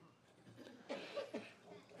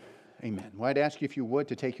Amen. Well, I'd ask you, if you would,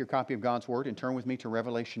 to take your copy of God's Word and turn with me to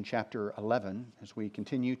Revelation chapter 11 as we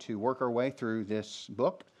continue to work our way through this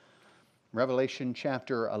book. Revelation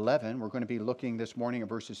chapter 11, we're going to be looking this morning at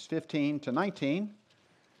verses 15 to 19.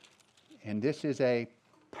 And this is a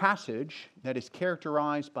passage that is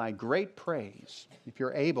characterized by great praise. If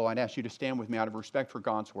you're able, I'd ask you to stand with me out of respect for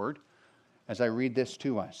God's Word as I read this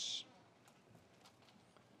to us.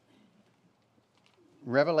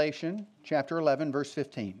 Revelation chapter 11, verse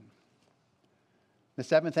 15. The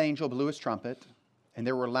seventh angel blew his trumpet, and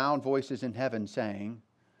there were loud voices in heaven saying,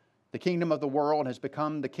 "The kingdom of the world has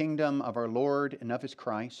become the kingdom of our Lord and of his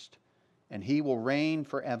Christ, and he will reign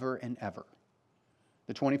forever and ever."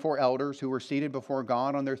 The 24 elders who were seated before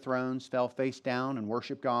God on their thrones fell face down and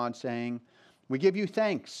worshiped God, saying, "We give you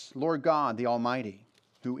thanks, Lord God, the Almighty,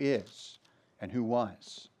 who is and who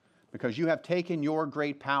was, because you have taken your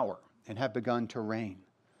great power and have begun to reign.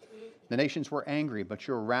 The nations were angry, but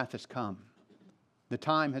your wrath has come. The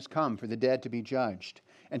time has come for the dead to be judged,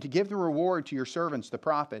 and to give the reward to your servants, the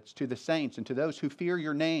prophets, to the saints, and to those who fear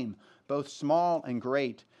your name, both small and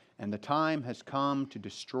great. And the time has come to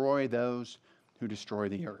destroy those who destroy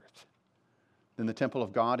the earth." Then the temple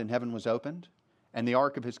of God in heaven was opened, and the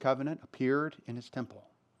ark of his covenant appeared in his temple.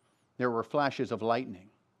 There were flashes of lightning,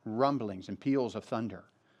 rumblings and peals of thunder,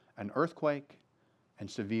 an earthquake, and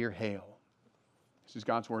severe hail. This is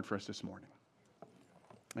God's word for us this morning.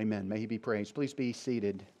 Amen. May he be praised. Please be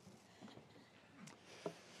seated.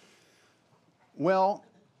 Well,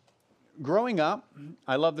 growing up,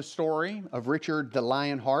 I love the story of Richard the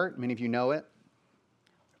Lionheart. Many of you know it.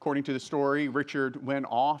 According to the story, Richard went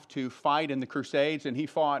off to fight in the Crusades, and he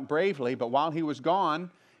fought bravely. But while he was gone,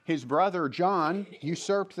 his brother John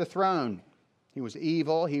usurped the throne. He was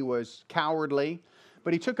evil. He was cowardly.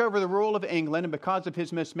 But he took over the rule of England, and because of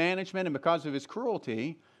his mismanagement and because of his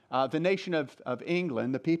cruelty, the nation of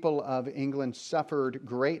England, the people of England, suffered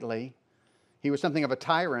greatly. He was something of a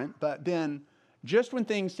tyrant, but then just when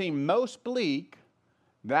things seemed most bleak,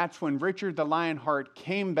 that's when Richard the Lionheart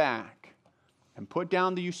came back and put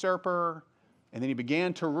down the usurper, and then he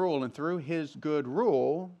began to rule, and through his good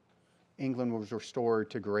rule, England was restored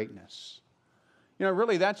to greatness. You know,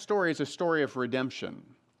 really, that story is a story of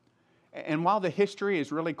redemption. And while the history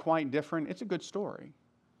is really quite different, it's a good story.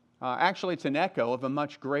 Actually, it's an echo of a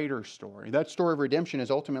much greater story. That story of redemption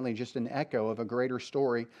is ultimately just an echo of a greater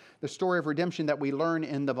story, the story of redemption that we learn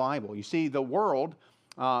in the Bible. You see, the world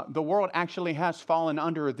actually has fallen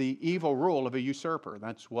under the evil rule of a usurper.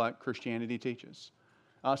 That's what Christianity teaches.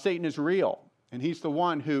 Satan is real, and he's the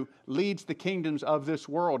one who leads the kingdoms of this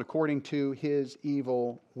world according to his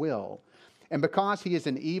evil will. And because he is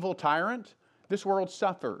an evil tyrant, this world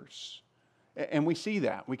suffers. And we see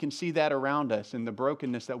that. We can see that around us in the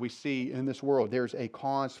brokenness that we see in this world. There's a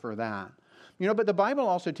cause for that. You know, but the Bible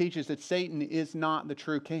also teaches that Satan is not the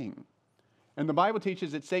true king. And the Bible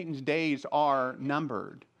teaches that Satan's days are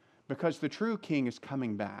numbered because the true king is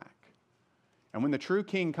coming back. And when the true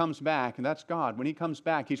king comes back, and that's God, when he comes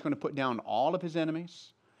back, he's going to put down all of his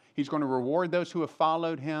enemies. He's going to reward those who have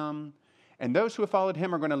followed him. And those who have followed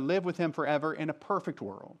him are going to live with him forever in a perfect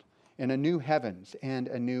world, in a new heavens and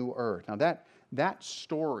a new earth. Now that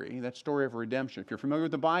story of redemption, if you're familiar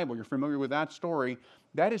with the Bible, you're familiar with that story,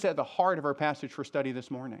 that is at the heart of our passage for study this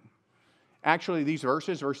morning. Actually, these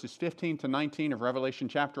verses 15 to 19 of Revelation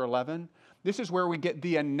chapter 11, this is where we get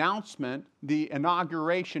the announcement, the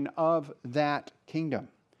inauguration of that kingdom.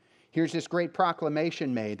 Here's this great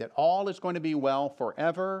proclamation made that all is going to be well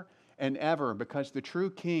forever and ever because the true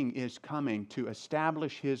king is coming to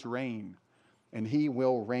establish his reign. And he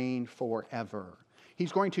will reign forever.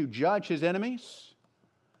 He's going to judge his enemies.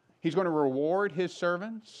 He's going to reward his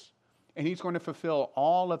servants. And he's going to fulfill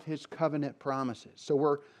all of his covenant promises. So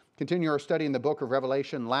we're continuing our study in the book of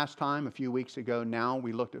Revelation. Last time, a few weeks ago now,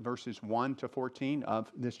 we looked at verses 1 to 14 of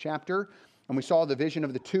this chapter. And we saw the vision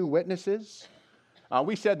of the two witnesses.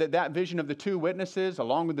 We said that vision of the two witnesses,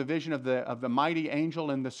 along with the vision of the mighty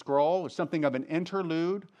angel in the scroll, was something of an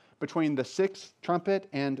interlude between the sixth trumpet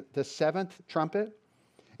and the seventh trumpet.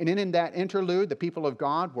 And in that interlude, the people of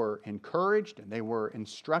God were encouraged and they were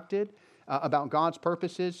instructed about God's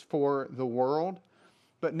purposes for the world.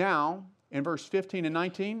 But now, in verse 15 and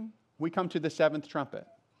 19, we come to the seventh trumpet.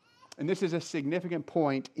 And this is a significant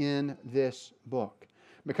point in this book.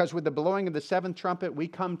 Because with the blowing of the seventh trumpet, we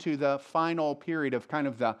come to the final period of kind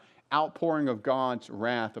of the outpouring of God's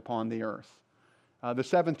wrath upon the earth. The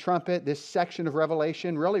seventh trumpet, this section of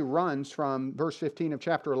Revelation, really runs from verse 15 of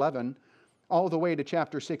chapter 11 all the way to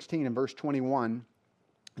chapter 16 and verse 21.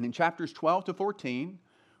 And in chapters 12 to 14,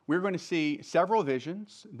 we're going to see several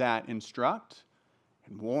visions that instruct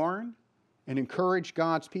and warn and encourage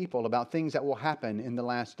God's people about things that will happen in the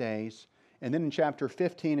last days. And then in chapter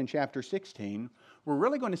 15 and chapter 16, we're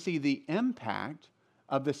really going to see the impact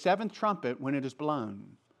of the seventh trumpet when it is blown.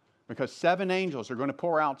 Because 7 angels are going to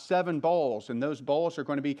pour out 7 bowls, and those bowls are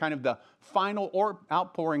going to be kind of the final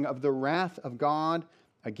outpouring of the wrath of God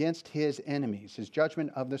against his enemies, his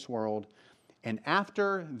judgment of this world. And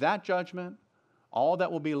after that judgment, all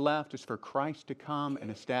that will be left is for Christ to come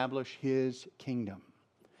and establish his kingdom.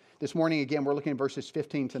 This morning, again, we're looking at verses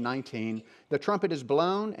 15 to 19. The trumpet is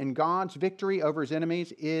blown, and God's victory over his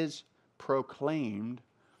enemies is proclaimed.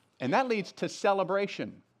 And that leads to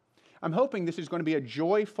celebration. I'm hoping this is going to be a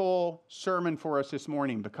joyful sermon for us this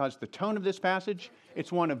morning, because the tone of this passage,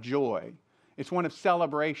 it's one of joy. It's one of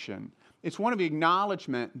celebration. It's one of the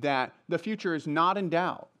acknowledgement that the future is not in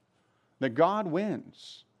doubt, that God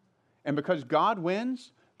wins. And because God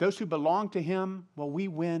wins, those who belong to him, well, we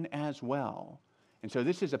win as well. And so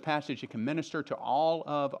this is a passage that can minister to all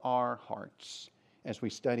of our hearts as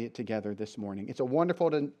we study it together this morning. It's a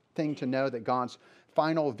wonderful thing to know that God's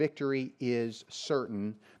final victory is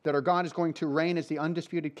certain, that our God is going to reign as the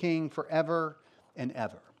undisputed king forever and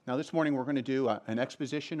ever. Now this morning we're going to do an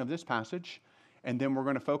exposition of this passage, and then we're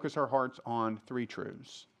going to focus our hearts on 3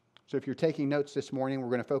 truths. So if you're taking notes this morning, we're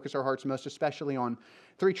going to focus our hearts most especially on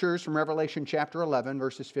 3 truths from Revelation chapter 11,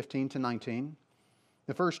 verses 15 to 19.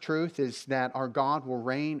 The first truth is that our God will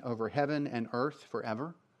reign over heaven and earth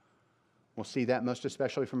forever. We'll see that most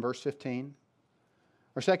especially from verse 15.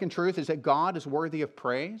 Our second truth is that God is worthy of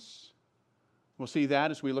praise. We'll see that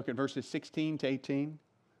as we look at verses 16 to 18.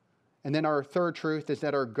 And then our third truth is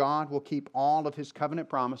that our God will keep all of his covenant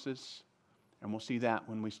promises. And we'll see that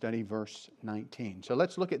when we study verse 19. So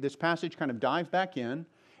let's look at this passage, kind of dive back in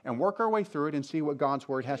and work our way through it and see what God's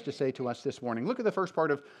word has to say to us this morning. Look at the first part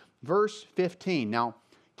of verse 15. Now,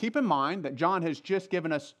 keep in mind that John has just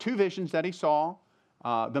given us 2 visions that he saw,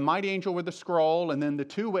 the mighty angel with the scroll and then the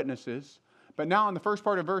 2 witnesses. But now in the first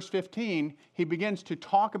part of verse 15, he begins to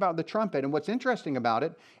talk about the trumpet. And what's interesting about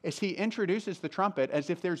it is he introduces the trumpet as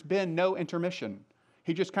if there's been no intermission.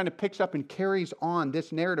 He just kind of picks up and carries on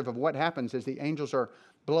this narrative of what happens as the angels are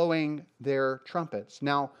blowing their trumpets.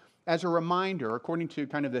 Now, as a reminder, according to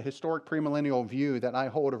kind of the historic premillennial view that I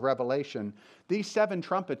hold of Revelation, these 7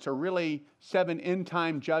 trumpets are really 7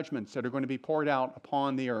 end-time judgments that are going to be poured out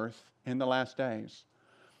upon the earth in the last days.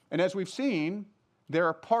 And as we've seen, there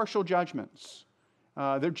are partial judgments.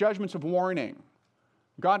 They're judgments of warning.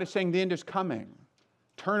 God is saying the end is coming.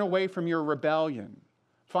 Turn away from your rebellion.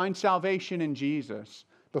 Find salvation in Jesus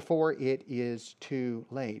before it is too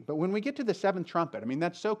late. But when we get to the 7th trumpet, I mean,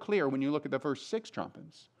 that's so clear when you look at the first 6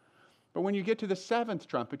 trumpets. But when you get to the 7th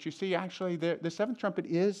trumpet, you see actually the 7th trumpet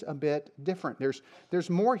is a bit different. There's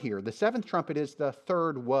more here. The 7th trumpet is the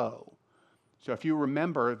 3rd woe. So if you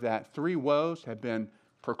remember that 3 woes have been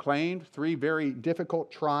proclaimed, 3 very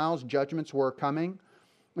difficult trials, judgments were coming.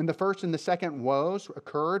 And the 1st and the 2nd woes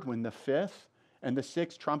occurred when the 5th and the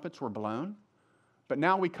 6th trumpets were blown. But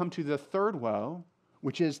now we come to the 3rd woe,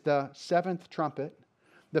 which is the 7th trumpet.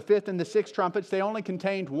 The 5th and the 6th trumpets, they only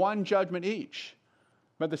contained 1 judgment each.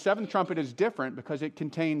 But the 7th trumpet is different because it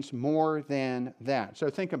contains more than that. So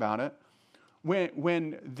think about it.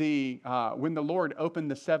 When the Lord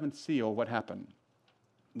opened the 7th seal, what happened?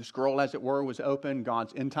 The scroll, as it were, was opened.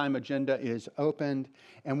 God's end-time agenda is opened.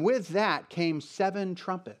 And with that came 7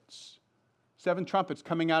 trumpets. 7 trumpets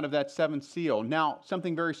coming out of that 7th seal. Now,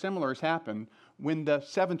 something very similar has happened. When the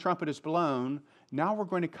 7th trumpet is blown, now we're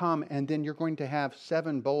going to come and then you're going to have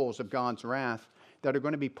 7 bowls of God's wrath that are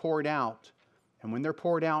going to be poured out. And when they're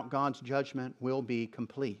poured out, God's judgment will be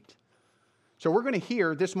complete. So we're going to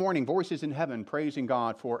hear this morning voices in heaven praising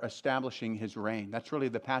God for establishing his reign. That's really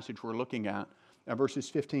the passage we're looking at, verses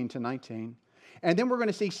 15 to 19. And then we're going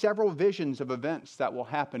to see several visions of events that will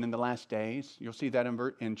happen in the last days. You'll see that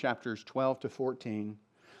in chapters 12 to 14.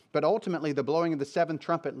 But ultimately, the blowing of the 7th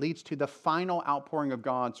trumpet leads to the final outpouring of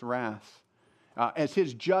God's wrath as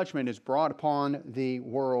his judgment is brought upon the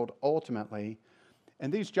world ultimately.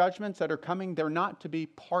 And these judgments that are coming, they're not to be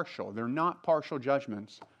partial. They're not partial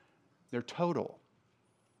judgments. They're total.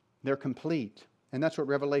 They're complete. And that's what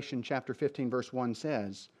Revelation chapter 15 verse 1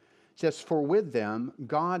 says. It says, "For with them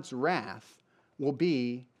God's wrath will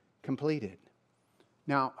be completed."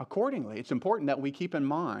 Now, accordingly, it's important that we keep in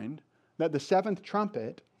mind that the 7th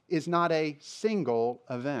trumpet is not a single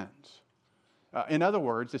event. In other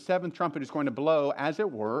words, the 7th trumpet is going to blow, as it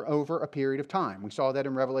were, over a period of time. We saw that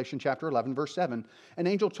in Revelation chapter 11, verse 7. An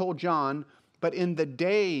angel told John, but in the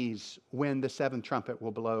days when the 7th trumpet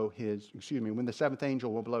will blow when the 7th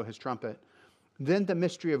angel will blow his trumpet, then the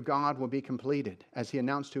mystery of God will be completed, as he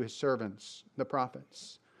announced to his servants, the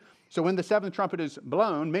prophets. So when the seventh trumpet is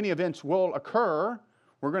blown, many events will occur.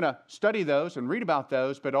 We're going to study those and read about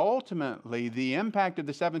those, but ultimately the impact of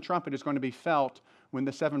the seventh trumpet is going to be felt when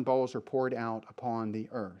the seven bowls are poured out upon the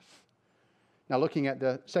earth. Now, looking at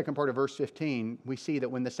the second part of verse 15, we see that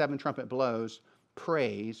when the seventh trumpet blows,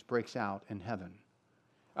 praise breaks out in heaven.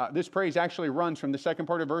 This praise actually runs from the second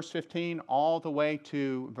part of verse 15 all the way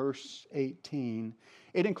to verse 18.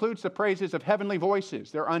 It includes the praises of heavenly voices.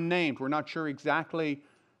 They're unnamed. We're not sure exactly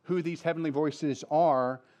who these heavenly voices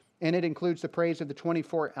are. And it includes the praise of the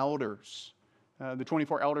 24 elders. The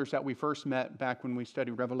 24 elders that we first met back when we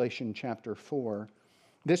studied Revelation chapter 4.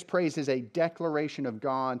 This praise is a declaration of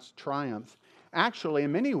God's triumph. Actually,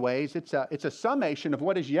 in many ways, it's a summation of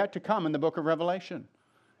what is yet to come in the book of Revelation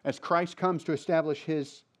as Christ comes to establish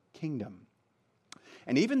his kingdom.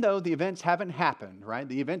 And even though the events haven't happened, right?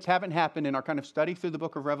 The events haven't happened in our kind of study through the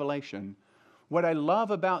book of Revelation, what I love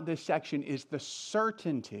about this section is the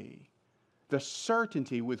certainty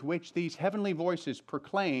with which these heavenly voices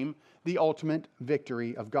proclaim the ultimate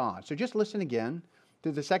victory of God. So just listen again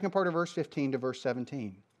to the second part of verse 15 to verse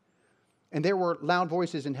 17. And there were loud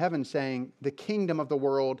voices in heaven saying, the kingdom of the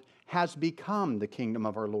world has become the kingdom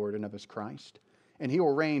of our Lord and of his Christ, and he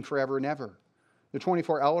will reign forever and ever. The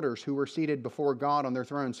 24 elders who were seated before God on their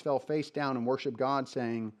thrones fell face down and worshiped God,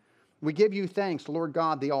 saying, we give you thanks, Lord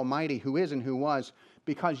God, the Almighty, who is and who was,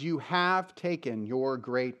 because you have taken your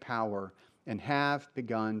great power and have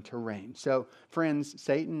begun to reign. So, friends,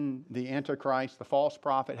 Satan, the Antichrist, the false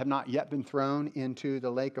prophet have not yet been thrown into the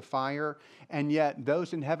lake of fire, and yet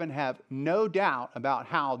those in heaven have no doubt about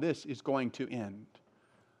how this is going to end.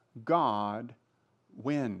 God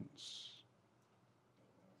wins.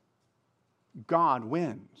 God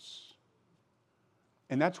wins.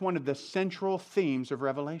 And that's one of the central themes of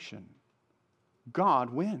Revelation. God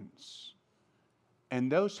wins.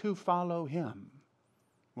 And those who follow him,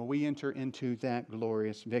 well, we enter into that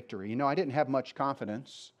glorious victory. You know, I didn't have much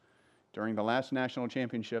confidence during the last national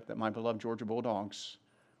championship that my beloved Georgia Bulldogs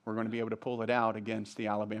were going to be able to pull it out against the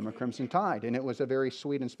Alabama Crimson Tide. And it was a very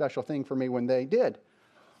sweet and special thing for me when they did.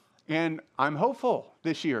 And I'm hopeful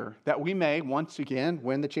this year that we may once again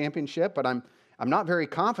win the championship, but I'm not very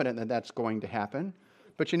confident that that's going to happen.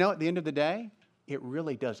 But you know, at the end of the day, it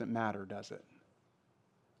really doesn't matter, does it?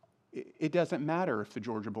 It doesn't matter if the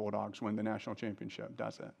Georgia Bulldogs win the national championship,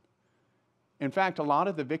 does it? In fact, a lot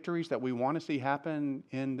of the victories that we want to see happen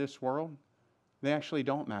in this world, they actually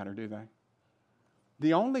don't matter, do they?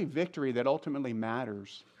 The only victory that ultimately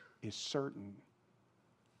matters is certain.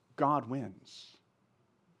 God wins.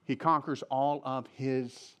 He conquers all of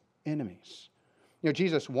his enemies. You know,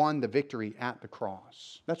 Jesus won the victory at the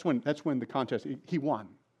cross. That's when the contest, he won.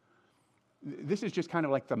 This is just kind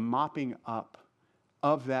of like the mopping up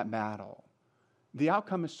of that battle. The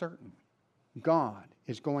outcome is certain. God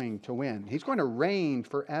is going to win. He's going to reign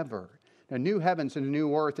forever. A new heavens and a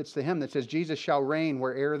new earth. It's the hymn that says, Jesus shall reign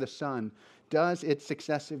where'er the sun does its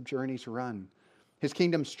successive journeys run. His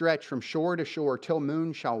kingdom stretch from shore to shore till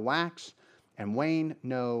moon shall wax and wane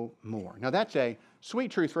no more. Now that's a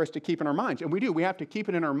sweet truth for us to keep in our minds. And we do. We have to keep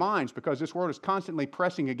it in our minds because this world is constantly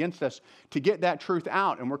pressing against us to get that truth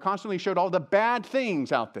out. And we're constantly showed all the bad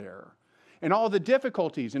things out there and all the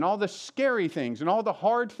difficulties and all the scary things and all the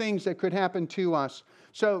hard things that could happen to us.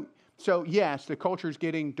 So yes, the culture is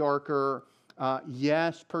getting darker.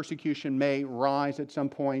 Yes, persecution may rise at some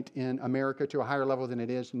point in America to a higher level than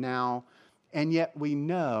it is now. And yet we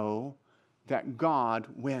know that God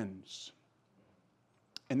wins.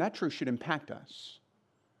 And that truth should impact us.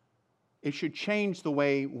 It should change the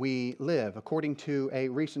way we live. According to a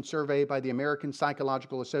recent survey by the American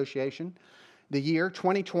Psychological Association, the year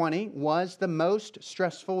 2020 was the most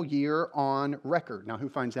stressful year on record. Now, who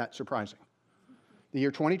finds that surprising? The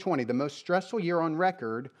year 2020, the most stressful year on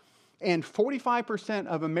record, and 45%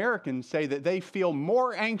 of Americans say that they feel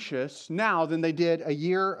more anxious now than they did a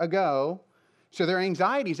year ago. So their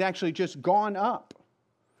anxiety's actually just gone up.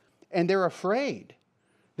 And they're afraid.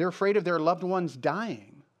 They're afraid of their loved ones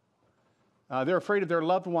dying. They're afraid of their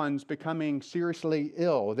loved ones becoming seriously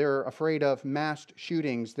ill. They're afraid of mass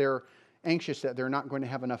shootings. They're anxious that they're not going to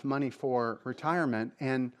have enough money for retirement.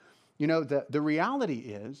 And, you know, the reality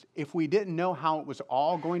is, if we didn't know how it was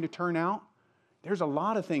all going to turn out, there's a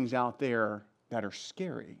lot of things out there that are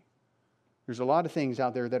scary. There's a lot of things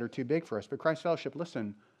out there that are too big for us. But Christ Fellowship,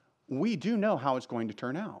 listen, we do know how it's going to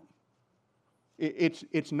turn out.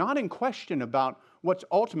 It's not in question about what's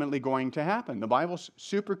ultimately going to happen. The Bible's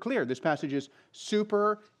super clear. This passage is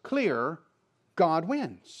super clear. God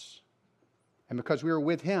wins. And because we are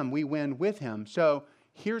with him, we win with him. So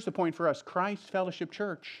here's the point for us. Christ Fellowship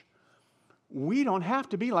Church, we don't have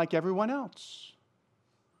to be like everyone else.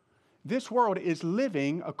 this world is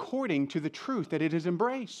living according to the truth that it has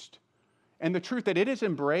embraced. And the truth that it has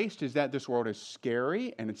embraced is that this world is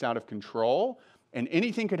scary and it's out of control, and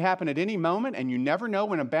anything could happen at any moment, and you never know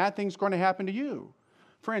when a bad thing's going to happen to you.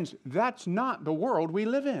 Friends, that's not the world we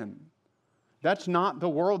live in. That's not the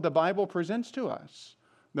world the Bible presents to us.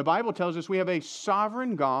 The Bible tells us we have a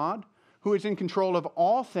sovereign God who is in control of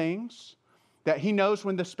all things, that He knows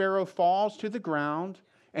when the sparrow falls to the ground,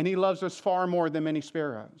 and He loves us far more than many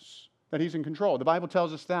sparrows, that He's in control. The Bible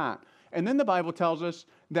tells us that. And then the Bible tells us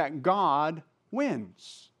that God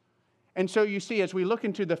wins. And so you see, as we look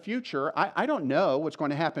into the future, I don't know what's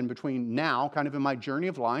going to happen between now, kind of in my journey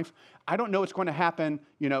of life. I don't know what's going to happen,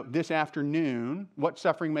 this afternoon, what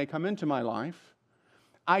suffering may come into my life.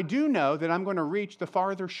 I do know that I'm going to reach the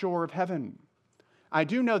farther shore of heaven. I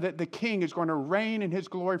do know that the King is going to reign in His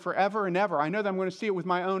glory forever and ever. I know that I'm going to see it with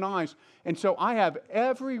my own eyes. And so I have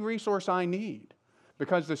every resource I need,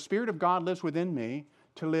 because the Spirit of God lives within me,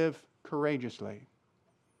 to live courageously,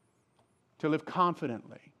 to live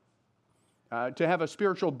confidently, to have a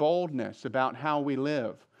spiritual boldness about how we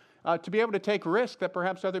live, to be able to take risks that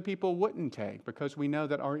perhaps other people wouldn't take, because we know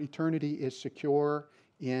that our eternity is secure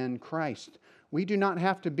in Christ. We do not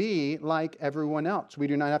have to be like everyone else. We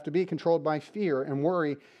do not have to be controlled by fear and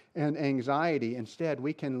worry and anxiety. Instead,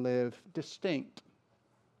 we can live distinct,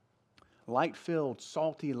 light-filled,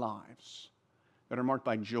 salty lives that are marked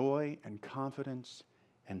by joy and confidence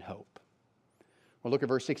and hope. Well, look at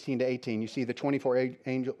verse 16 to 18. You see the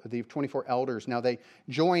 24 elders. Now they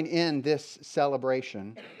join in this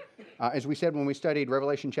celebration. As we said when we studied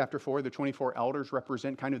Revelation chapter 4, the 24 elders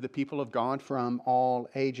represent kind of the people of God from all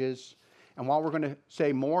ages. And while we're going to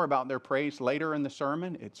say more about their praise later in the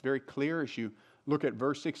sermon, it's very clear as you look at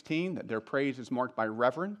verse 16 that their praise is marked by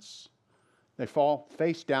reverence. They fall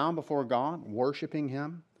face down before God, worshiping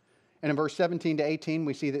Him. And in verse 17 to 18,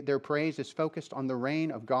 we see that their praise is focused on the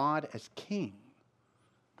reign of God as King.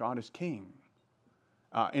 God is King.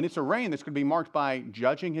 And it's a reign that's going to be marked by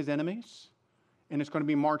judging His enemies, and it's going to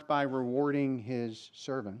be marked by rewarding His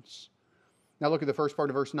servants. Now look at the first part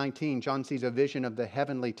of verse 19. John sees a vision of the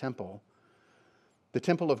heavenly temple. The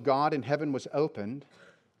temple of God in heaven was opened,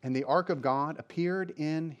 and the ark of God appeared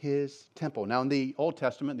in His temple. Now in the Old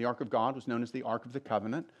Testament, the ark of God was known as the Ark of the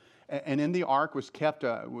Covenant. And in the ark was kept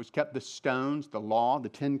the stones, the law, the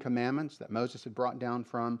 10 commandments that Moses had brought down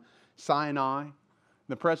from Sinai.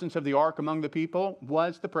 The presence of the ark among the people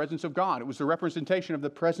was the presence of God. It was the representation of the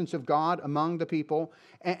presence of God among the people.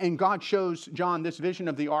 And God shows John this vision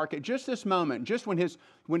of the ark at just this moment, just when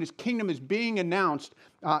his kingdom is being announced,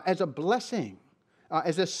 as a blessing,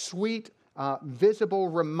 as a sweet, visible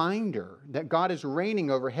reminder that God is reigning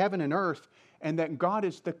over heaven and earth, and that God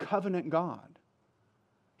is the covenant God.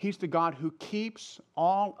 He's the God who keeps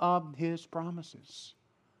all of His promises.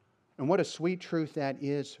 And what a sweet truth that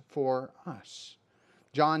is for us.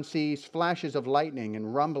 John sees flashes of lightning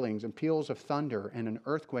and rumblings and peals of thunder and an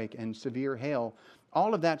earthquake and severe hail.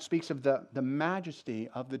 All of that speaks of the majesty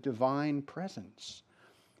of the divine presence.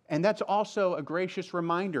 And that's also a gracious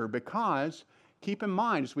reminder, because keep in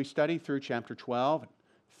mind, as we study through chapter 12,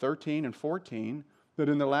 13, and 14, that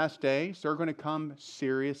in the last days there are going to come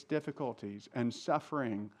serious difficulties and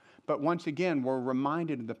suffering. But once again, we're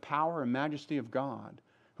reminded of the power and majesty of God,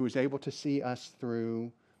 who is able to see us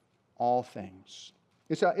through all things.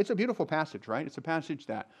 It's a beautiful passage, right? It's a passage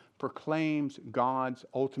that proclaims God's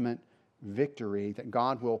ultimate victory, that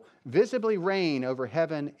God will visibly reign over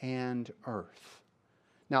heaven and earth.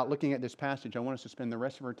 Now, looking at this passage, I want us to spend the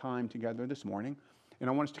rest of our time together this morning. And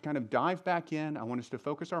I want us to kind of dive back in. I want us to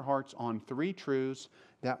focus our hearts on 3 truths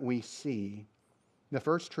that we see. The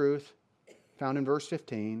first truth, found in verse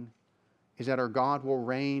 15, is that our God will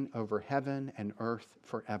reign over heaven and earth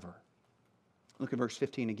forever. Look at verse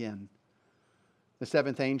 15 again. The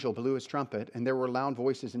 7th angel blew his trumpet, and there were loud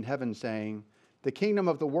voices in heaven saying, "The kingdom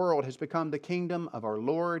of the world has become the kingdom of our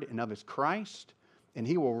Lord and of His Christ, and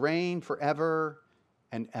He will reign forever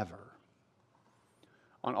and ever."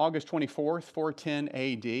 On August 24th, 410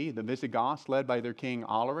 AD, the Visigoths, led by their king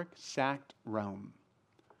Alaric, sacked Rome.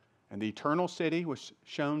 And the eternal city was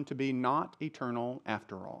shown to be not eternal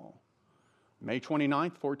after all. May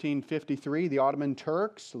 29th, 1453, the Ottoman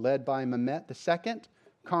Turks, led by Mehmet II,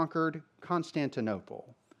 conquered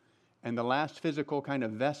Constantinople. And the last physical kind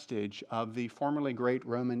of vestige of the formerly great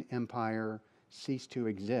Roman Empire ceased to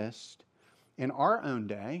exist. In our own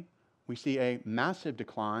day, we see a massive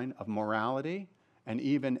decline of morality and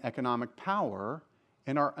even economic power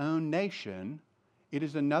in our own nation. It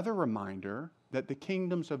is another reminder that the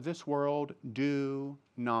kingdoms of this world do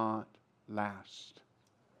not last.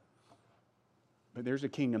 But there's a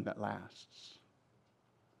kingdom that lasts.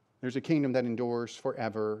 There's a kingdom that endures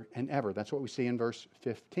forever and ever. That's what we see in verse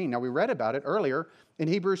 15. Now, we read about it earlier in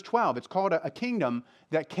Hebrews 12. It's called a kingdom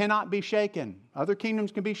that cannot be shaken. Other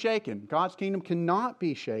kingdoms can be shaken. God's kingdom cannot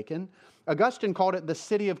be shaken. Augustine called it the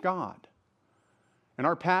city of God. And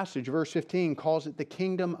our passage, verse 15, calls it the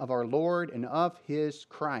kingdom of our Lord and of His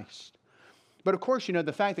Christ. But of course,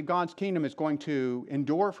 the fact that God's kingdom is going to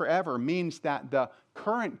endure forever means that the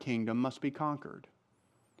current kingdom must be conquered.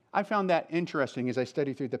 I found that interesting as I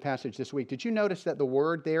studied through the passage this week. Did you notice that the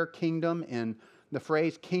word there, kingdom, in the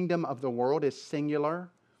phrase kingdom of the world is singular?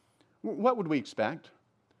 What would we expect?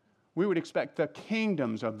 We would expect the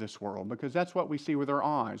kingdoms of this world, because that's what we see with our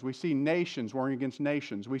eyes. We see nations warring against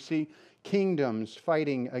nations. We see kingdoms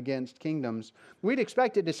fighting against kingdoms. We'd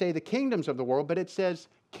expect it to say the kingdoms of the world, but it says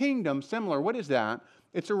kingdom similar. What is that?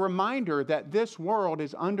 It's a reminder that this world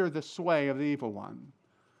is under the sway of the evil one.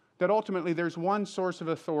 That ultimately there's one source of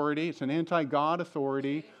authority. It's an anti-God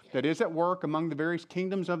authority that is at work among the various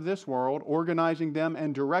kingdoms of this world, organizing them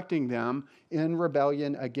and directing them in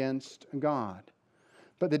rebellion against God.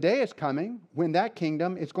 But the day is coming when that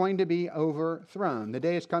kingdom is going to be overthrown. The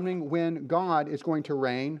day is coming when God is going to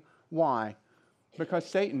reign. Why? Because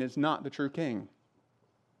Satan is not the true king.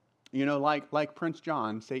 Like Prince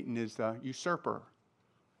John, Satan is the usurper.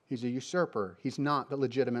 He's a usurper. He's not the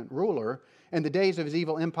legitimate ruler. And the days of his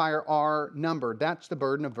evil empire are numbered. That's the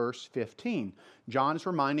burden of verse 15. John is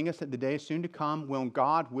reminding us that the day is soon to come when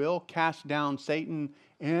God will cast down Satan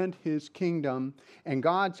and his kingdom. And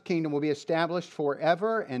God's kingdom will be established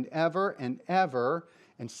forever and ever and ever.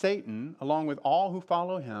 And Satan, along with all who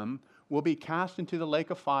follow him, will be cast into the lake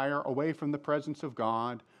of fire away from the presence of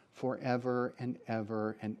God forever and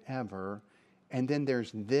ever and ever. And then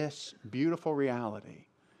there's this beautiful reality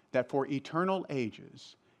that for eternal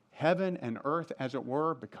ages, heaven and earth, as it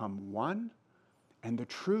were, become one, and the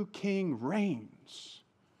true King reigns.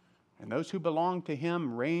 And those who belong to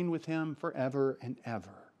him reign with him forever and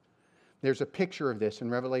ever. There's a picture of this in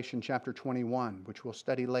Revelation chapter 21, which we'll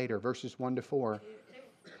study later, verses 1 to 4.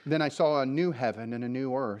 Then I saw a new heaven and a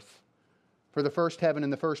new earth. For the first heaven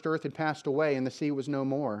and the first earth had passed away, and the sea was no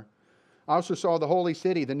more. I also saw the holy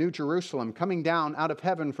city, the new Jerusalem, coming down out of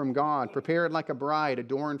heaven from God, prepared like a bride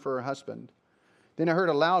adorned for her husband. Then I heard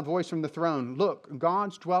a loud voice from the throne, "Look,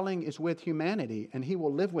 God's dwelling is with humanity, and he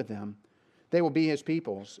will live with them. They will be his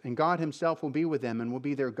peoples, and God himself will be with them and will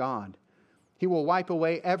be their God. He will wipe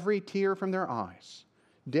away every tear from their eyes.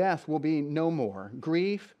 Death will be no more.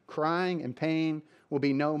 Grief, crying, and pain will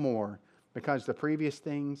be no more, because the previous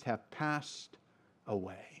things have passed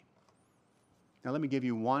away." Now let me give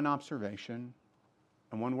you one observation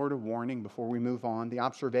and one word of warning before we move on. The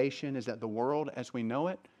observation is that the world as we know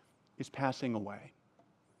it is passing away.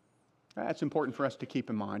 That's important for us to keep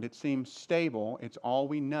in mind. It seems stable. It's all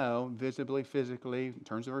we know, visibly, physically, in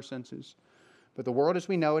terms of our senses. But the world as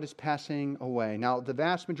we know it is passing away. Now, the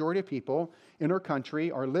vast majority of people in our country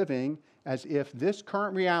are living as if this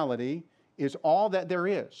current reality is all that there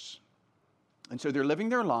is. And so they're living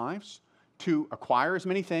their lives to acquire as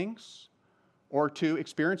many things, or to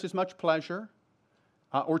experience as much pleasure,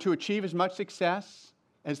 or to achieve as much success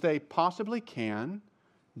as they possibly can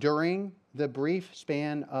during the brief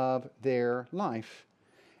span of their life.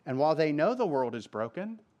 And while they know the world is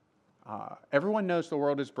broken, everyone knows the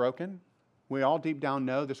world is broken. We all deep down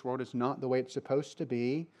know this world is not the way it's supposed to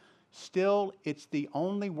be. Still, it's the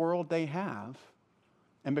only world they have.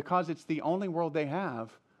 And because it's the only world they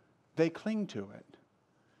have, they cling to it.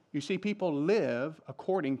 You see, people live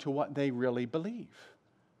according to what they really believe.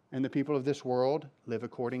 And the people of this world live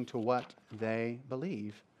according to what they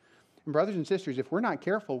believe. And brothers and sisters, if we're not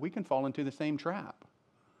careful, we can fall into the same trap.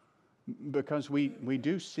 Because we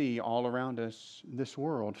do see all around us this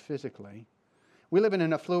world physically. We live in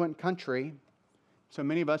an affluent country, so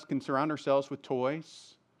many of us can surround ourselves with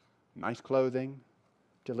toys, nice clothing,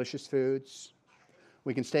 delicious foods.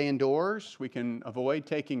 We can stay indoors. We can avoid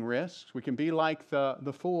taking risks. We can be like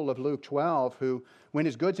the fool of Luke 12 who, when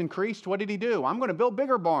his goods increased, what did he do? I'm going to build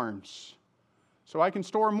bigger barns so I can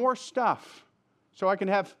store more stuff, so I can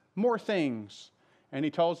have more things. And he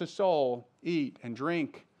tells his soul, eat and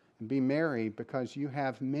drink and be merry because you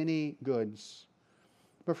have many goods.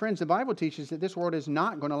 But friends, the Bible teaches that this world is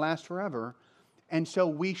not going to last forever. And so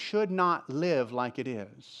we should not live like it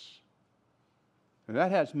is. And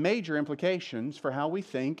that has major implications for how we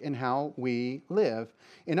think and how we live.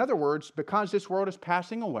 In other words, because this world is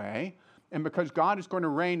passing away, and because God is going to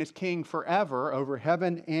reign as king forever over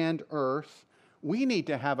heaven and earth, we need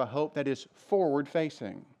to have a hope that is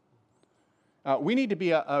forward-facing. We need to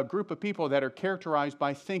be a group of people that are characterized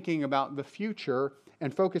by thinking about the future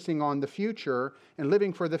and focusing on the future and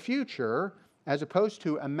living for the future as opposed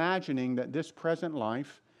to imagining that this present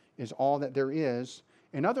life is all that there is.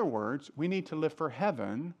 In other words, we need to live for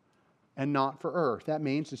heaven and not for earth. That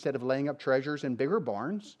means instead of laying up treasures in bigger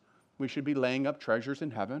barns, we should be laying up treasures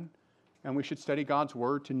in heaven, and we should study God's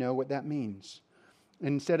Word to know what that means.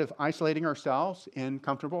 Instead of isolating ourselves in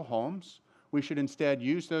comfortable homes, we should instead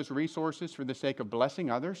use those resources for the sake of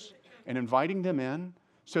blessing others and inviting them in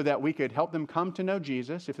so that we could help them come to know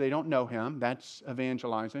Jesus if they don't know Him. That's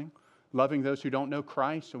evangelizing. Loving those who don't know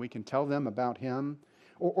Christ so we can tell them about Him.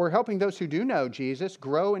 Or helping those who do know Jesus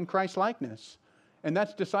grow in Christ-likeness. And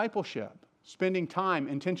that's discipleship, spending time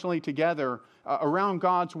intentionally together around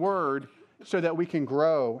God's Word so that we can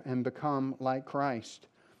grow and become like Christ.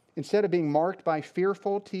 Instead of being marked by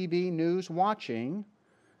fearful TV news watching,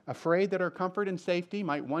 afraid that our comfort and safety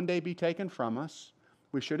might one day be taken from us,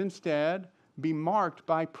 we should instead be marked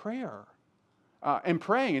by prayer and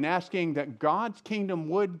praying and asking that God's kingdom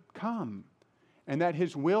would come and that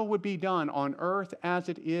His will would be done on earth as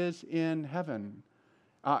it is in heaven.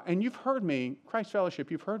 And you've heard me, Christ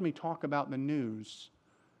Fellowship, you've heard me talk about the news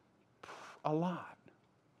a lot.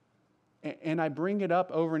 And I bring it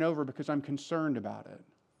up over and over because I'm concerned about it.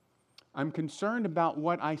 I'm concerned about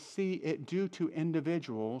what I see it do to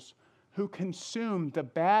individuals who consume the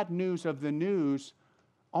bad news of the news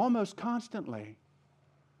almost constantly.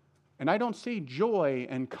 And I don't see joy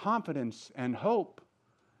and confidence and hope.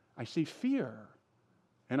 I see fear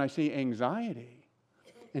and I see anxiety.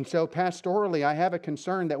 And so pastorally, I have a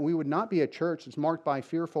concern that we would not be a church that's marked by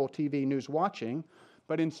fearful TV news watching,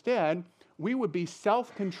 but instead, we would be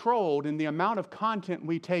self-controlled in the amount of content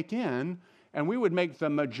we take in, and we would make the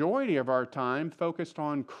majority of our time focused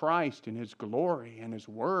on Christ and His glory and His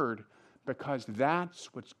Word, because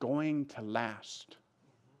that's what's going to last.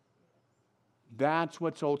 That's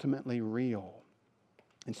what's ultimately real.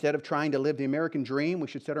 Instead of trying to live the American dream, we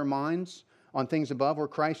should set our minds on things above where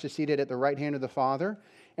Christ is seated at the right hand of the Father,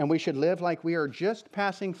 and we should live like we are just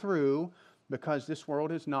passing through because this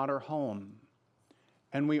world is not our home.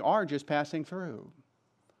 And we are just passing through.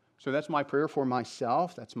 So that's my prayer for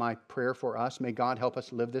myself. That's my prayer for us. May God help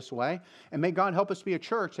us live this way. And may God help us be a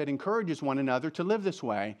church that encourages one another to live this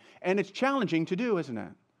way. And it's challenging to do, isn't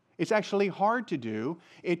it? It's actually hard to do.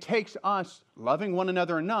 It takes us loving one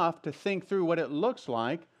another enough to think through what it looks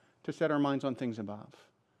like to set our minds on things above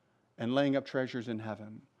and laying up treasures in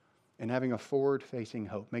heaven and having a forward-facing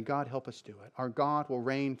hope. May God help us do it. Our God will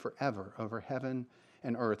reign forever over heaven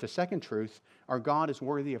and earth. The second truth, our God is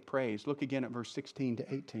worthy of praise. Look again at verse 16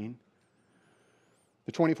 to 18.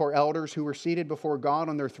 The 24 elders who were seated before God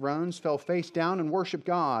on their thrones fell face down and worshiped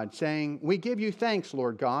God, saying, "We give you thanks,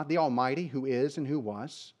 Lord God, the Almighty, who is and who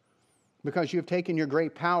was, because you have taken your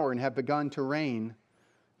great power and have begun to reign.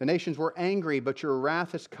 The nations were angry, but your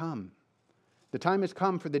wrath has come. The time has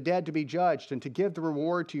come for the dead to be judged and to give the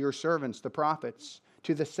reward to your servants, the prophets,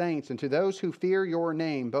 to the saints, and to those who fear your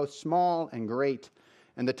name, both small and great.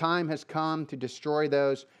 And the time has come to destroy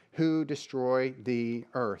those who destroy the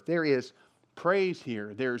earth." There is praise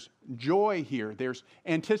here. There's joy here. There's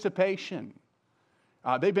anticipation.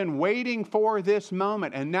 They've been waiting for this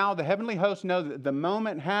moment, and now the heavenly hosts know that the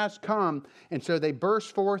moment has come, and so they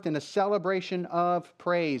burst forth in a celebration of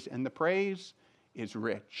praise, and the praise is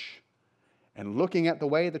rich. And looking at the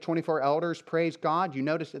way the 24 elders praise God, you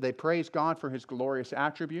notice that they praise God for His glorious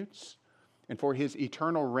attributes and for His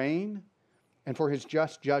eternal reign and for His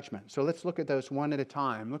just judgment. So let's look at those one at a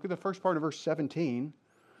time. Look at the first part of verse 17.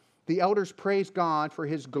 The elders praise God for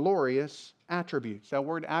His glorious attributes. That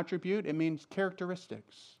word attribute, it means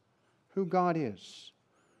characteristics, who God is.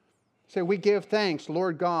 So we give thanks,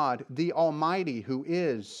 Lord God, the Almighty, who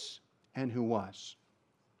is and who was.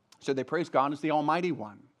 So they praise God as the Almighty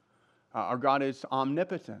One. Our God is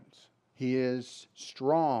omnipotent. He is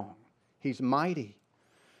strong. He's mighty.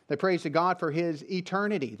 They praise to God for His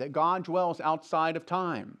eternity, that God dwells outside of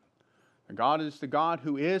time. And God is the God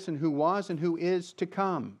who is and who was and who is to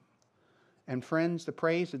come. And friends, the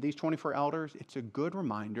praise of these 24 elders, it's a good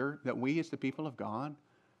reminder that we as the people of God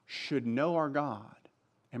should know our God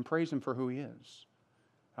and praise Him for who He is.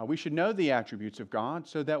 We should know the attributes of God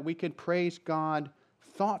so that we could praise God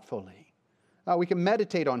thoughtfully. We can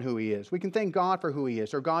meditate on who He is. We can thank God for who He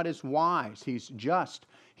is. Our God is wise. He's just.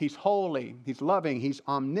 He's holy. He's loving. He's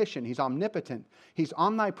omniscient. He's omnipotent. He's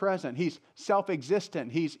omnipresent. He's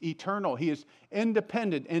self-existent. He's eternal. He is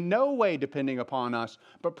independent, in no way depending upon us,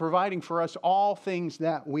 but providing for us all things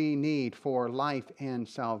that we need for life and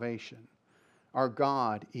salvation. Our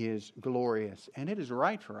God is glorious, and it is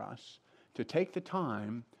right for us to take the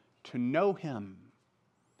time to know Him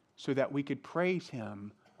so that we could praise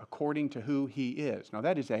Him according to who He is. Now,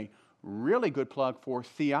 that is a really good plug for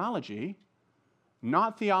theology,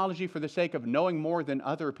 Not theology for the sake of knowing more than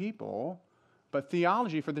other people, but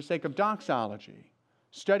theology for the sake of doxology.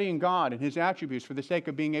 Studying God and His attributes for the sake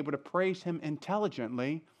of being able to praise Him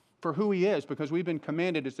intelligently for who He is, because we've been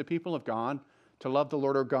commanded as the people of God to love the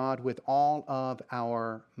Lord our God with all of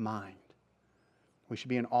our mind. We should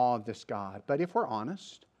be in awe of this God. But if we're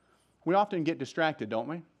honest, we often get distracted, don't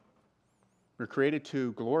we? We're created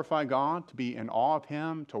to glorify God, to be in awe of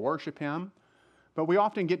Him, to worship Him. But we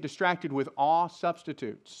often get distracted with awe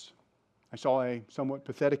substitutes. I saw a somewhat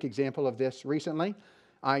pathetic example of this recently.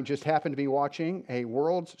 I just happened to be watching a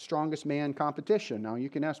World's Strongest Man competition. Now, you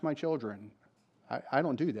can ask my children. I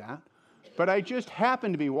don't do that. But I just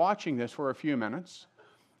happened to be watching this for a few minutes.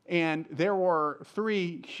 And there were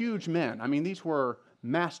three huge men. I mean, these were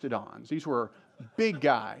mastodons. These were big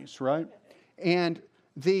guys, right? And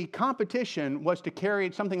the competition was to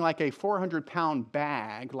carry something like a 400-pound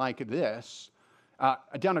bag like this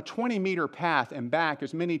down a 20-meter path and back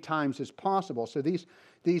as many times as possible. So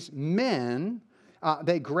these men,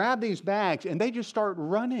 they grab these bags and they just start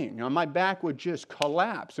running. My back would just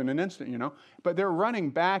collapse in an instant, But they're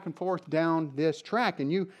running back and forth down this track.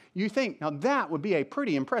 And you think, now that would be a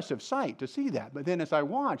pretty impressive sight to see that. But then as I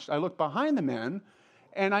watched, I looked behind the men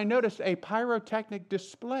and I noticed a pyrotechnic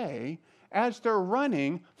display. As they're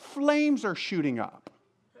running, flames are shooting up.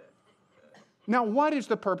 Now, what is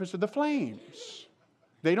the purpose of the flames?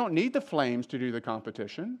 They don't need the flames to do the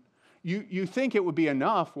competition. You think it would be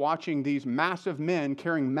enough watching these massive men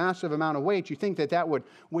carrying massive amount of weight. You think that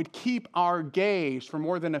would keep our gaze for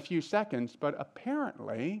more than a few seconds. But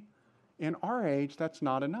apparently, in our age, that's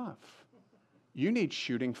not enough. You need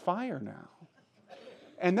shooting fire now.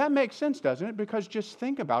 And that makes sense, doesn't it? Because just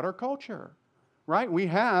think about our culture, right? We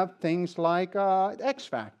have things like X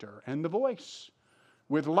Factor and The Voice,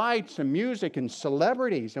 with lights and music and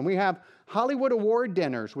celebrities. And we have Hollywood award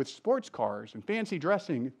dinners with sports cars and fancy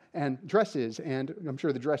dressing and dresses. And I'm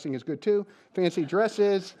sure the dressing is good too. Fancy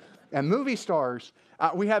dresses and movie stars.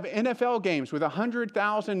 We have NFL games with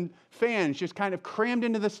 100,000 fans just kind of crammed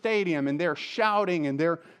into the stadium. And they're shouting and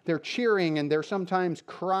they're cheering and they're sometimes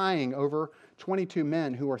crying over 22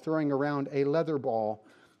 men who are throwing around a leather ball.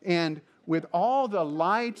 And with all the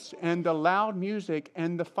lights and the loud music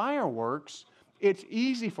and the fireworks, it's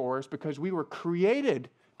easy for us because we were created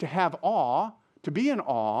to have awe, to be in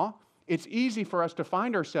awe. It's easy for us to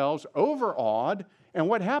find ourselves overawed. And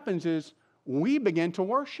what happens is we begin to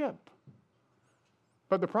worship.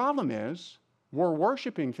 But the problem is we're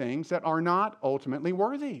worshiping things that are not ultimately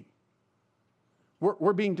worthy.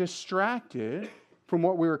 We're being distracted from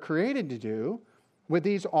what we were created to do with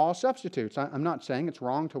these awe substitutes. I'm not saying it's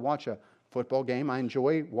wrong to watch a football game. I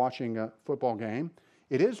enjoy watching a football game.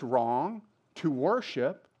 It is wrong to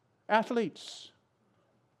worship athletes.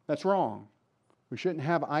 That's wrong. We shouldn't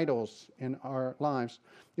have idols in our lives.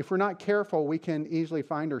 If we're not careful, we can easily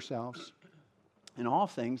find ourselves in all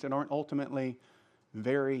things that aren't ultimately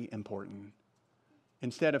very important,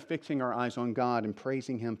 instead of fixing our eyes on God and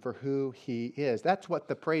praising Him for who He is. That's what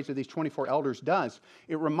the praise of these 24 elders does.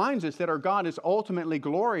 It reminds us that our God is ultimately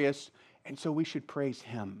glorious, and so we should praise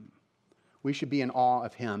Him. We should be in awe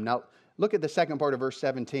of Him. Now, look at the second part of verse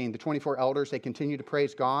 17. The 24 elders, they continue to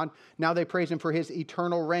praise God. Now they praise Him for His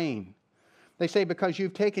eternal reign. They say, because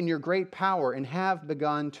you've taken your great power and have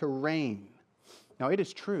begun to reign. Now, it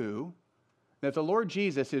is true that the Lord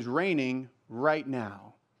Jesus is reigning right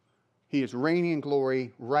now. He is reigning in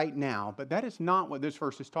glory right now. But that is not what this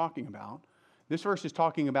verse is talking about. This verse is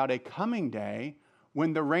talking about a coming day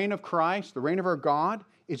when the reign of Christ, the reign of our God,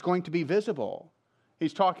 is going to be visible.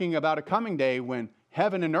 He's talking about a coming day when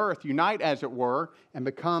heaven and earth unite, as it were, and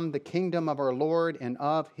become the kingdom of our Lord and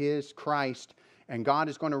of His Christ. And God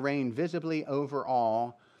is going to reign visibly over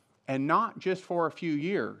all, and not just for a few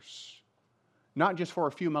years, not just for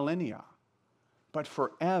a few millennia, but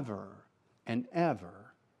forever and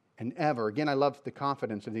ever and ever. Again, I love the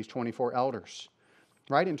confidence of these 24 elders.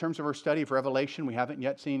 Right? In terms of our study of Revelation, we haven't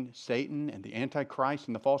yet seen Satan and the Antichrist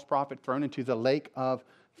and the false prophet thrown into the lake of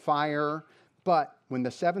fire. But when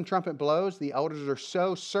the seventh trumpet blows, the elders are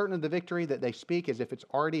so certain of the victory that they speak as if it's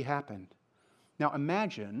already happened. Now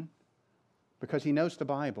imagine, because he knows the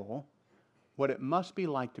Bible, what it must be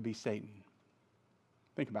like to be Satan.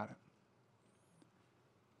 Think about it.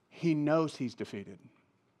 He knows he's defeated.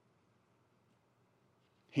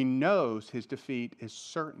 He knows his defeat is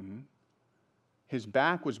certain. His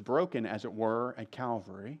back was broken, as it were, at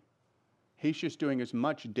Calvary. He's just doing as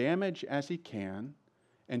much damage as he can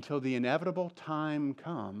until the inevitable time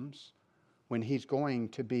comes when he's going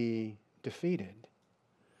to be defeated.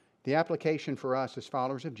 The application for us as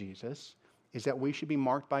followers of Jesus is that we should be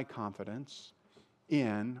marked by confidence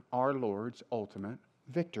in our Lord's ultimate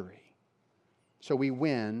victory. So we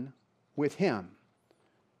win with Him.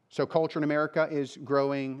 So culture in America is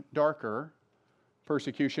growing darker.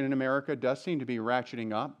 Persecution in America does seem to be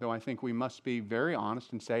ratcheting up, though I think we must be very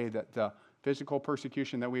honest and say that the physical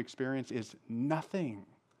persecution that we experience is nothing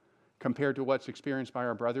compared to what's experienced by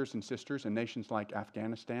our brothers and sisters in nations like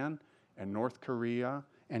Afghanistan and North Korea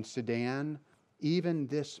and Sudan, even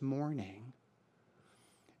this morning.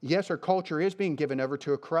 Yes, our culture is being given over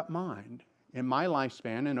to a corrupt mind. In my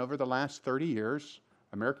lifespan and over the last 30 years,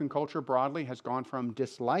 American culture broadly has gone from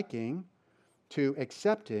disliking to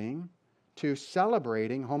accepting to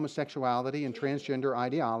celebrating homosexuality and transgender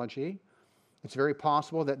ideology. It's very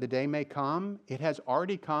possible that the day may come, it has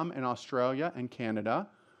already come in Australia and Canada,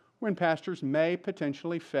 when pastors may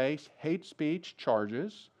potentially face hate speech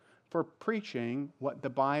charges for preaching what the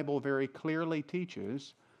Bible very clearly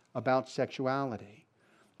teaches about sexuality.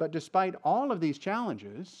 But despite all of these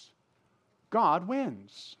challenges, God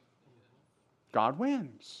wins. God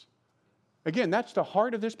wins. Again, that's the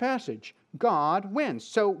heart of this passage. God wins.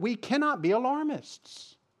 So we cannot be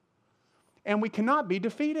alarmists. And we cannot be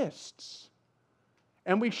defeatists.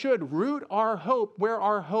 And we should root our hope where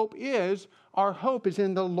our hope is. Our hope is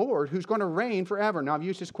in the Lord, who's going to reign forever. Now, I've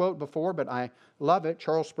used this quote before, but I love it.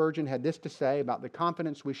 Charles Spurgeon had this to say about the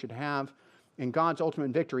confidence we should have in God's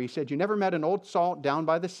ultimate victory. He said, "You never met an old salt down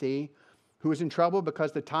by the sea who was in trouble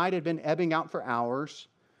because the tide had been ebbing out for hours.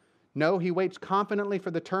 No, he waits confidently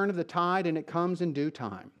for the turn of the tide, and it comes in due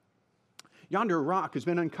time. Yonder rock has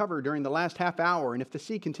been uncovered during the last half hour, and if the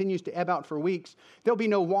sea continues to ebb out for weeks, there'll be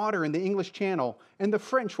no water in the English Channel, and the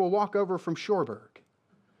French will walk over from Cherbourg."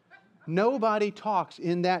 Nobody talks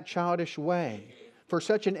in that childish way, for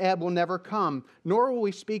such an ebb will never come, nor will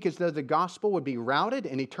we speak as though the gospel would be routed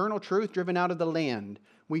and eternal truth driven out of the land.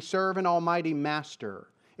 We serve an almighty master.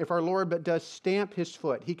 If our Lord but does stamp his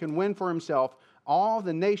foot, he can win for himself all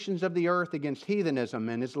the nations of the earth against heathenism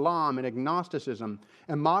and Islam and agnosticism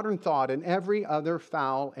and modern thought and every other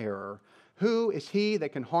foul error. Who is he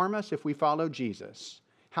that can harm us if we follow Jesus?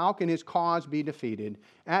 How can his cause be defeated?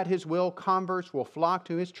 At his will, converts will flock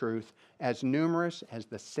to his truth, as numerous as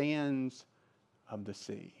the sands of the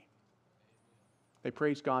sea. They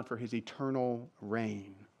praise God for his eternal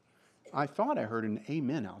reign. I thought I heard an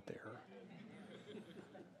amen out there.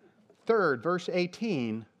 Third, verse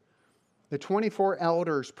 18, the 24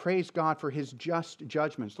 elders praise God for his just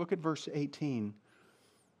judgments. Look at verse 18.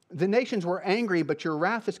 The nations were angry, but your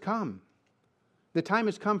wrath has come. The time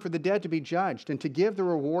has come for the dead to be judged and to give the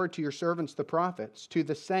reward to your servants, the prophets, to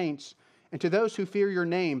the saints, and to those who fear your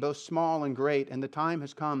name, both small and great. And the time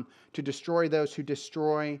has come to destroy those who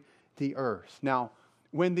destroy the earth. Now,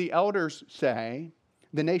 when the elders say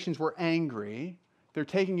the nations were angry, they're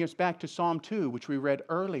taking us back to Psalm 2, which we read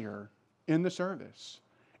earlier in the service.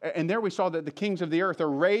 And there we saw that the kings of the earth are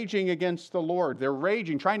raging against the Lord. They're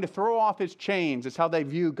raging, trying to throw off his chains. It's how they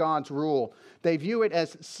view God's rule. They view it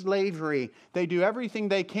as slavery. They do everything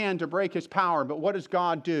they can to break his power. But what does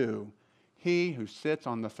God do? He who sits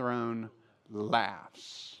on the throne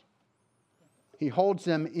laughs. He holds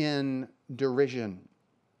them in derision.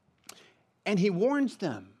 And he warns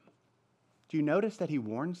them. Do you notice that he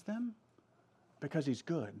warns them? Because he's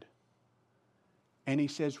good. And he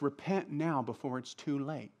says, repent now before it's too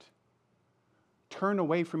late. Turn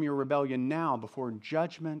away from your rebellion now before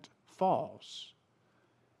judgment falls.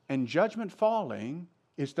 And judgment falling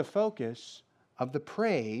is the focus of the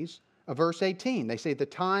praise of verse 18. They say the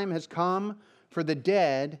time has come for the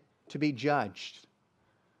dead to be judged.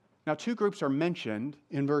 Now, two groups are mentioned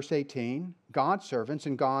in verse 18, God's servants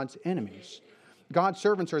and God's enemies. God's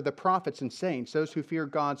servants are the prophets and saints, those who fear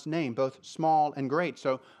God's name, both small and great.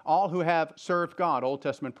 So all who have served God, Old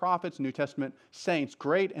Testament prophets, New Testament saints,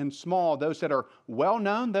 great and small, those that are well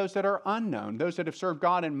known, those that are unknown, those that have served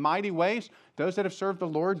God in mighty ways, those that have served the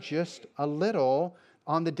Lord just a little.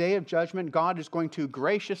 On the day of judgment, God is going to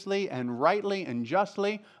graciously and rightly and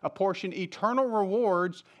justly apportion eternal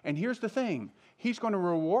rewards. And here's the thing, he's going to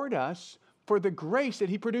reward us for the grace that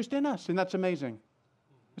he produced in us. And that's amazing.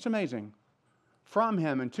 It's amazing. From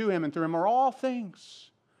him and to him and through him are all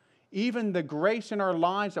things. Even the grace in our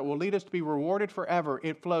lives that will lead us to be rewarded forever.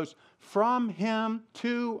 It flows from him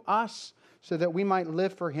to us so that we might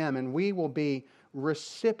live for him and we will be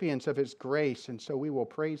recipients of his grace, and so we will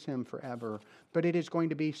praise him forever. But it is going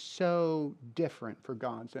to be so different for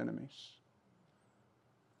God's enemies.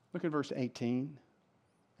 Look at verse 18.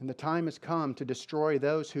 And the time has come to destroy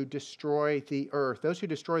those who destroy the earth. Those who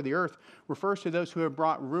destroy the earth refers to those who have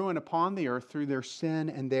brought ruin upon the earth through their sin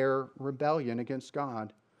and their rebellion against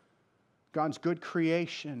God. God's good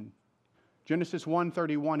creation, Genesis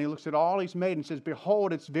 1:31, he looks at all he's made and says,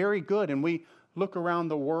 behold, it's very good. And we look around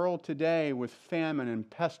the world today with famine and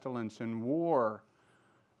pestilence and war.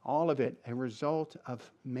 All of it a result of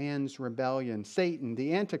man's rebellion. Satan,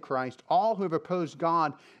 the Antichrist, all who have opposed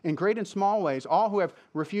God in great and small ways, all who have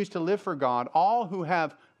refused to live for God, all who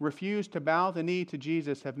have refused to bow the knee to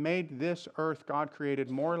Jesus have made this earth God created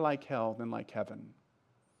more like hell than like heaven.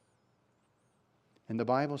 And the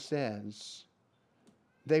Bible says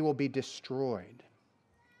they will be destroyed.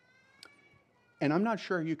 And I'm not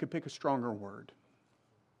sure you could pick a stronger word.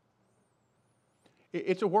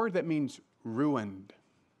 It's a word that means ruined.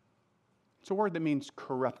 It's a word that means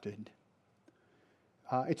corrupted.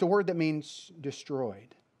 It's a word that means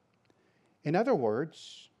destroyed. In other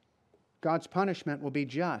words, God's punishment will be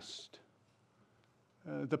just.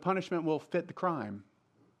 The punishment will fit the crime.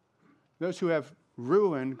 Those who have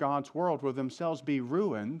ruined God's world will themselves be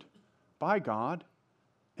ruined by God,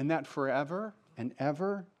 and that forever and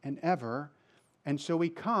ever and ever. And so we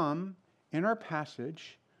come in our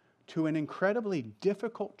passage to an incredibly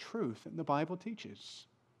difficult truth that the Bible teaches.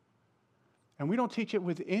 And we don't teach it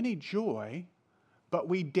with any joy, but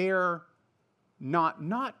we dare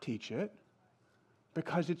not teach it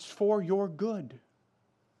because it's for your good.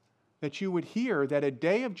 That you would hear that a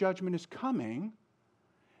day of judgment is coming,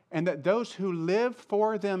 and that those who live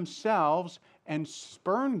for themselves and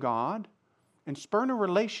spurn God and spurn a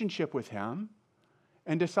relationship with Him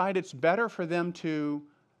and decide it's better for them to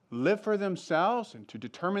live for themselves and to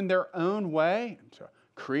determine their own way and to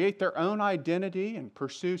create their own identity and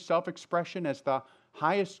pursue self-expression as the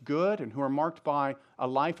highest good, and who are marked by a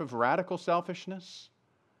life of radical selfishness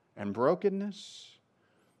and brokenness.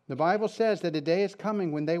 The Bible says that a day is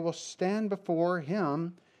coming when they will stand before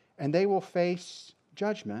Him and they will face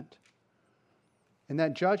judgment. In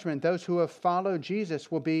that judgment, those who have followed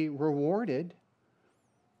Jesus will be rewarded.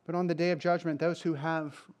 But on the day of judgment, those who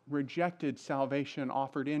have rejected salvation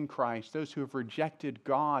offered in Christ, those who have rejected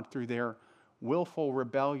God through their willful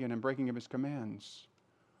rebellion and breaking of His commands,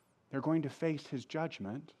 they're going to face His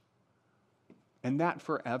judgment, and that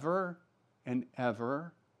forever and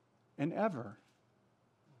ever and ever.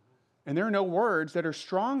 And there are no words that are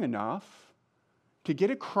strong enough to get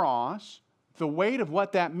across the weight of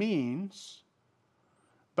what that means,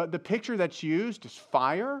 but the picture that's used is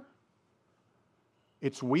fire,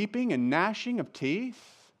 it's weeping and gnashing of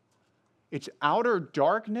teeth, it's outer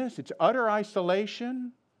darkness, it's utter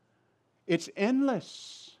isolation, it's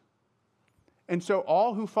endless. And so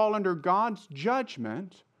all who fall under God's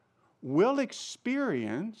judgment will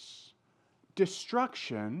experience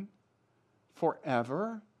destruction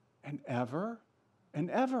forever and ever and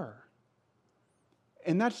ever.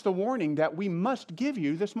 And that's the warning that we must give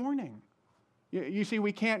you this morning. You see,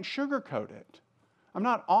 we can't sugarcoat it. I'm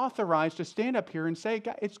not authorized to stand up here and say,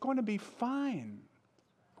 God, it's going to be fine.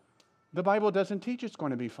 The Bible doesn't teach it's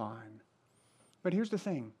going to be fine. But here's the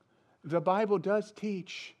thing. The Bible does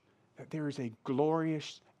teach that there is a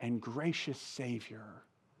glorious and gracious Savior,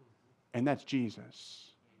 and that's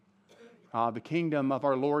Jesus. The kingdom of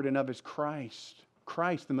our Lord and of His Christ,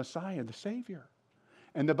 the Messiah, the Savior.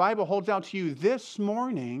 And the Bible holds out to you this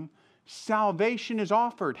morning, salvation is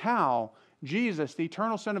offered. How? Jesus, the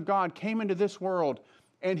eternal Son of God, came into this world,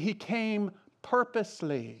 and He came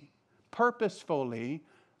purposefully,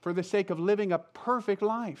 for the sake of living a perfect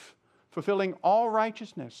life, fulfilling all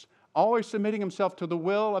righteousness, always submitting Himself to the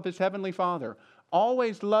will of His heavenly Father,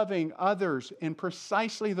 always loving others in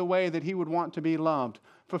precisely the way that He would want to be loved,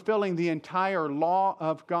 fulfilling the entire law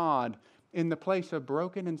of God in the place of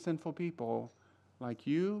broken and sinful people like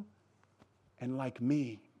you and like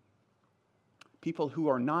me. People who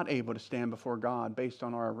are not able to stand before God based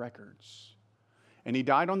on our records. And He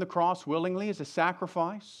died on the cross willingly as a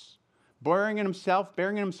sacrifice, bearing in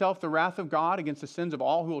himself the wrath of God against the sins of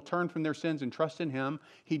all who will turn from their sins and trust in Him.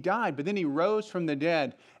 He died, but then He rose from the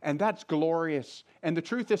dead, and that's glorious. And the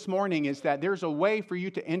truth this morning is that there's a way for you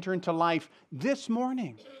to enter into life this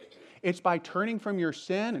morning. It's by turning from your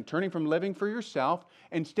sin and turning from living for yourself,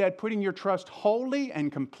 instead putting your trust wholly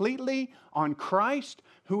and completely on Christ,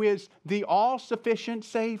 who is the all-sufficient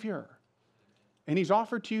Savior. And He's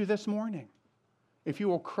offered to you this morning. If you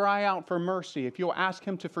will cry out for mercy, if you'll ask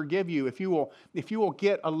Him to forgive you, if you will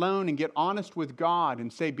get alone and get honest with God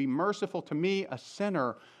and say, be merciful to me, a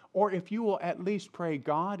sinner, or if you will at least pray,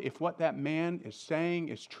 God, if what that man is saying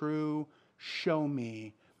is true, show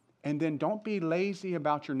me. And then don't be lazy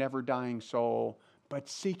about your never-dying soul, but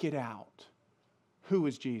seek it out. Who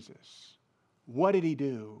is Jesus? What did He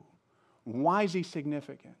do? Why is He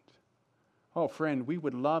significant? Oh, friend, we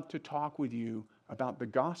would love to talk with you about the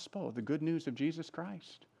gospel, the good news of Jesus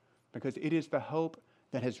Christ, because it is the hope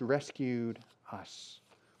that has rescued us.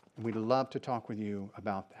 And we'd love to talk with you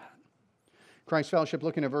about that. Christ Fellowship,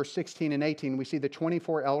 looking at verse 16 and 18, we see the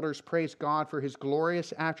 24 elders praise God for His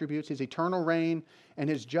glorious attributes, His eternal reign, and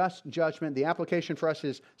His just judgment. The application for us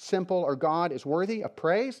is simple: our God is worthy of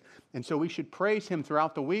praise, and so we should praise Him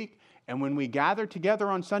throughout the week. And when we gather together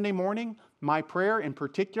on Sunday morning, my prayer in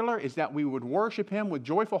particular is that we would worship Him with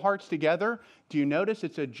joyful hearts together. Do you notice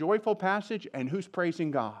it's a joyful passage, and who's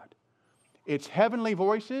praising God? It's heavenly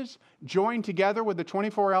voices joined together with the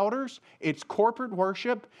 24 elders. It's corporate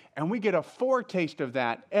worship, and we get a foretaste of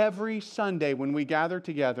that every Sunday when we gather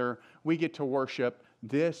together. We get to worship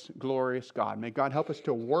this glorious God. May God help us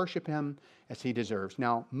to worship Him as He deserves.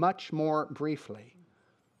 Now, much more briefly,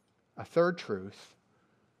 a third truth: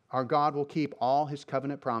 our God will keep all His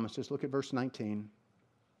covenant promises. Look at verse 19.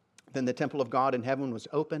 Then the temple of God in heaven was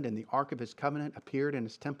opened, and the ark of His covenant appeared in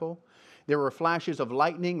His temple. There were flashes of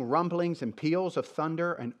lightning, rumblings, and peals of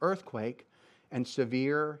thunder, an earthquake, and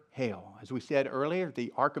severe hail. As we said earlier,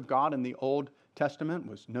 the ark of God in the Old Testament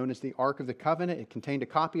was known as the Ark of the Covenant. It contained a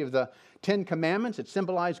copy of the Ten Commandments. It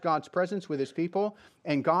symbolized God's presence with His people.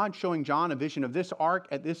 And God showing John a vision of this ark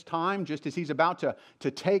at this time, just as He's about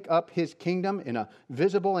to take up His kingdom in a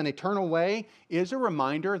visible and eternal way, is a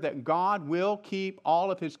reminder that God will keep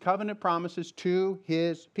all of His covenant promises to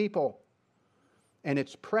His people. And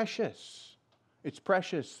it's precious. It's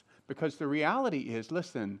precious because the reality is,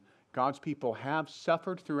 listen, God's people have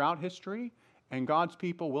suffered throughout history, and God's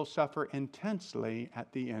people will suffer intensely at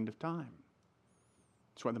the end of time.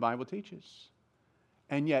 That's what the Bible teaches.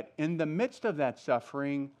 And yet, in the midst of that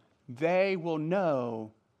suffering, they will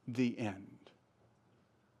know the end.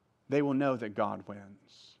 They will know that God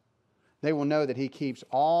wins. They will know that He keeps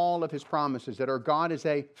all of His promises, that our God is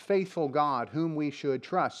a faithful God whom we should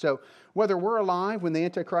trust. So whether we're alive when the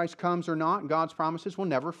Antichrist comes or not, God's promises will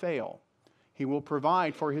never fail. He will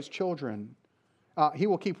provide for His children. He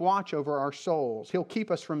will keep watch over our souls. He'll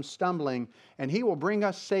keep us from stumbling, and He will bring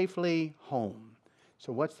us safely home.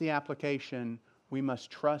 So what's the application? We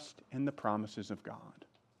must trust in the promises of God.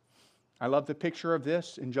 I love the picture of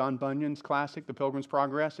this in John Bunyan's classic, The Pilgrim's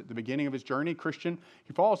Progress. At the beginning of his journey, Christian,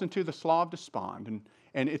 he falls into the slough of despond.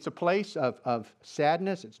 And it's a place of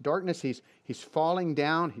sadness, it's darkness. He's falling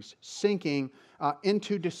down, he's sinking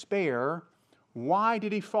into despair. Why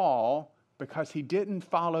did he fall? Because he didn't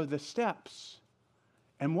follow the steps.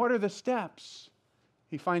 And what are the steps?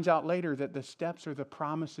 He finds out later that the steps are the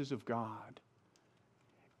promises of God.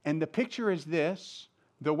 And the picture is this: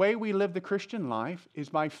 the way we live the Christian life is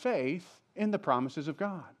by faith in the promises of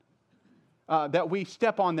God. That we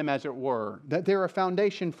step on them, as it were. That they're a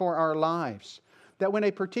foundation for our lives. That when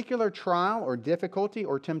a particular trial or difficulty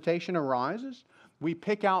or temptation arises, we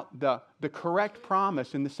pick out the correct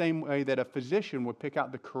promise in the same way that a physician would pick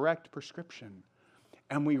out the correct prescription.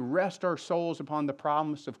 And we rest our souls upon the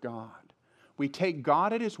promise of God. We take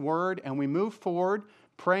God at His word and we move forward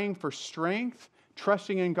praying for strength,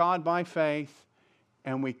 trusting in God by faith,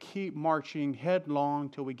 and we keep marching headlong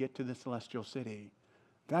till we get to the celestial city.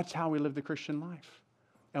 That's how we live the Christian life.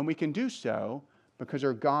 And we can do so because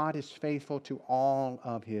our God is faithful to all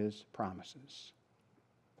of His promises.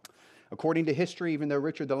 According to history, even though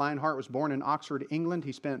Richard the Lionheart was born in Oxford, England,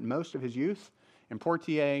 he spent most of his youth in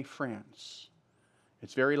Poitiers, France.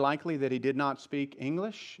 It's very likely that he did not speak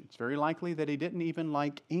English. It's very likely that he didn't even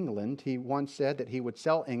like England. He once said that he would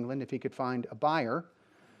sell England if he could find a buyer.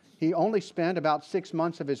 He only spent about 6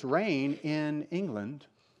 months of his reign in England.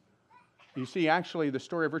 You see, actually, the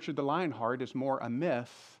story of Richard the Lionheart is more a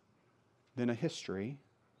myth than a history.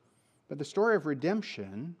 But the story of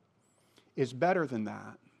redemption is better than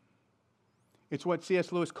that. It's what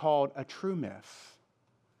C.S. Lewis called a true myth.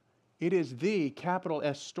 It is the capital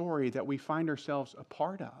S story that we find ourselves a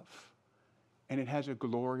part of. And it has a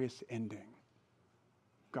glorious ending.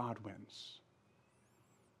 God wins.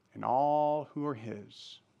 And all who are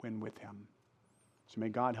His win with Him. So may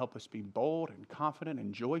God help us be bold and confident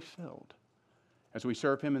and joy-filled as we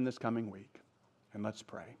serve Him in this coming week. And let's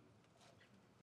pray.